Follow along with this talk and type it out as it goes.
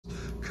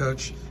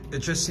Coach, it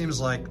just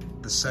seems like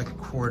the second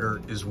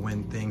quarter is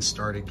when things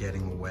started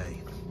getting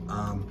away.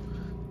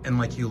 And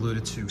like you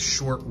alluded to,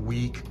 short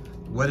week,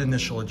 what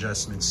initial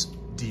adjustments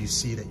do you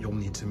see that you'll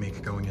need to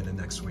make going into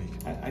next week?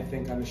 I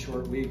think on a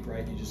short week,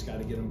 right, you just got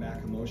to get them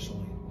back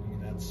emotionally. I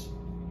mean,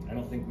 I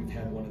don't think we've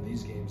had one of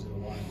these games in a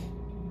while.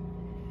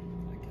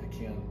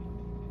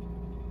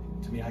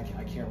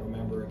 I can't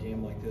remember a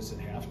game like this at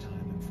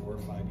halftime in 4 or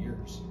 5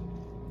 years.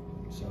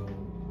 So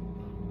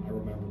I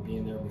remember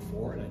being there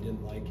before and I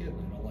didn't like it,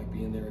 and I don't like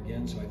being there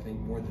again. So I think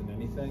more than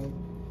anything,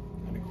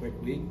 on a quick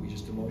week, we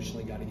just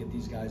emotionally got to get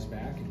these guys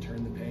back and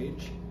turn the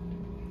page.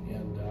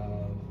 And,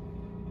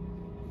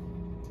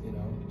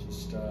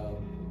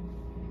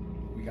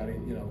 we got to,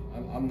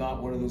 I'm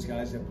not one of those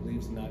guys that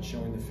believes in not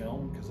showing the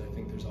film, because I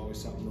think there's always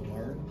something to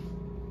learn.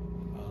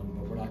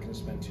 But we're not going to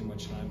spend too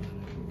much time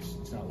on it.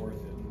 It's not worth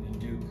it. And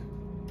Duke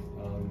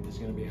is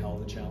going to be a hell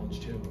of a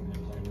challenge too.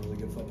 They're playing really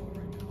good football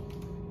right now.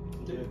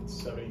 Did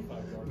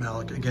 75 yards.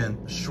 Malik,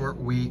 again, short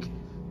week.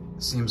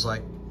 Seems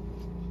like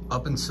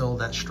up until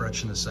that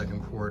stretch in the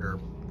second quarter,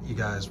 you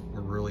guys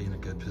were really in a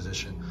good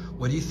position.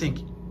 What do you think,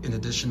 in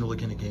addition to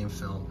looking at game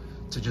film,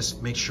 to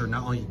just make sure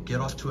not only you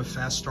get off to a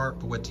fast start,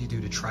 but what do you do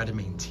to try to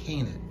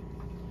maintain it?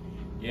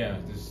 Yeah,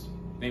 this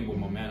thing with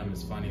momentum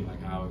is funny,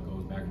 like how it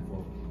goes back and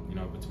forth,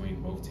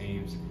 between both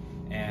teams.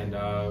 And,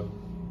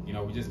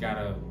 we just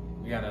gotta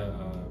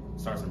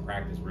start some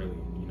practice, really,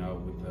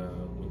 with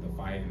the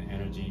fight and the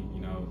energy.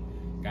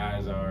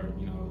 Guys are,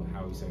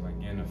 how we say, like,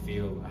 in the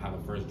field, how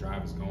the first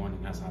drive is going,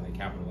 and that's how they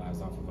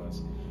capitalize off of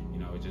us.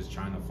 Just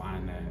trying to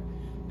find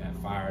that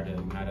fire to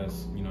ignite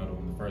us,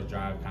 on the first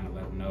drive, kind of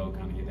let them know,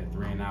 kind of get that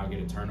 3 and out, get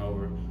a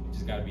turnover.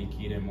 Just got to be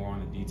keyed in more on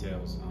the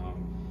details.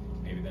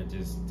 Maybe that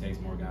just takes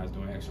more guys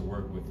doing extra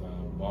work with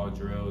ball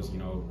drills,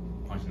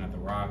 punching at the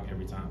rock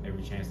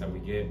every chance that we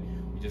get.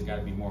 We just got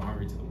to be more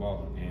hungry to the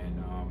ball,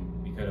 and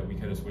we could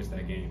have switched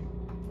that game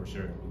for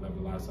sure. We left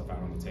a lot of stuff out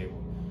on the table.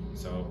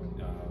 So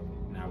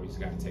now we just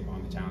got to take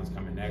on the challenge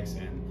coming next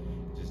and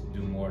just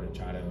do more to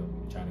try to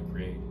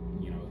create,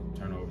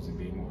 turnovers and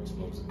be more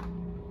explosive.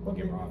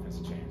 Give our offense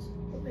a chance.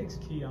 What makes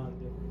Keon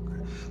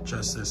different?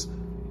 Justice,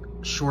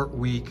 short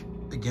week.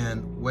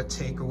 Again, what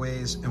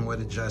takeaways and what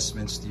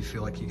adjustments do you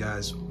feel like you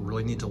guys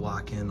really need to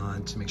lock in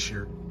on to make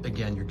sure,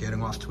 again, you're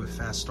getting off to a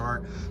fast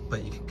start,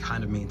 but you can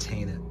kind of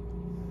maintain it?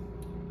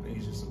 I think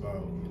it's just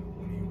about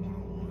winning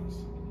one-on-ones.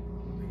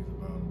 I think it's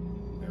about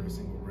every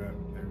single rep,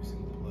 every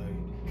single play,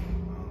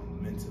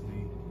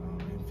 mentally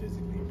and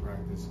physically in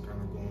practice, kind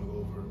of going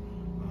over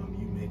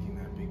you making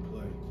that big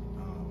play.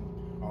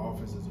 Our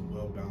offense is a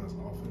well-balanced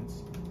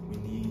offense. We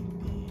need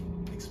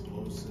the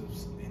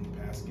explosives in the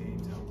pass game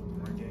to help with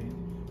the run game,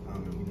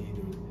 and we need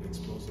the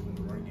explosive in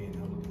the run game to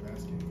help with the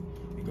pass game.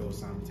 It goes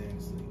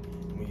simultaneously.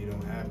 And when you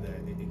don't have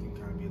that, it can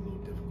kind of be a little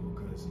difficult,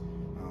 because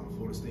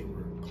Florida State,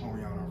 we're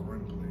calling out our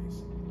run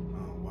plays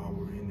while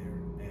we're in there,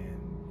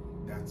 and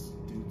that's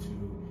due to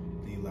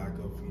the lack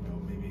of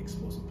maybe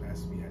explosive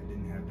passes we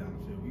didn't have down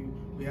the field.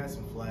 We had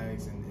some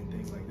flags and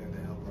things like that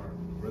help our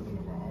rhythm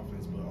of our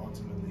offense, but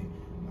ultimately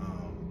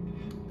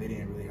they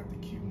didn't really have to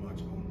cue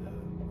much on the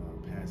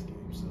pass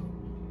game. So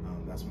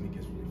that's when it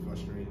gets really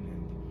frustrating.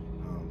 And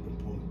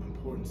the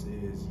importance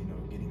is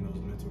getting those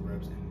mental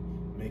reps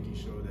and making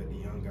sure that the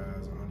young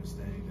guys are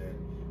understanding that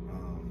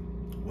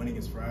winning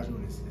is fragile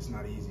and it's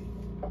not easy.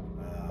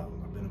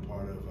 I've been a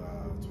part of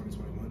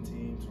 2021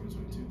 team,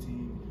 2022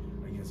 team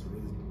against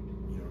really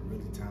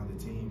talented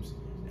teams,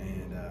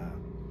 and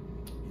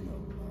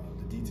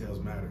the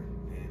details matter.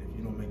 And if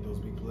you don't make those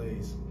big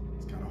plays,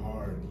 it's kind of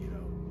hard,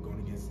 going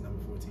against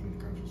number 14 in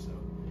the country. So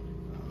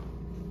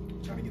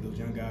trying to get those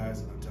young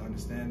guys to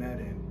understand that,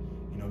 and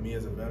me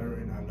as a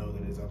veteran, I know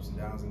that there's ups and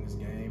downs in this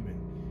game, and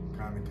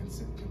kind of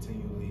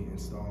continually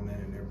installing that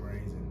in their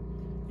brains, and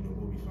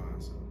we'll be fine.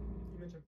 So.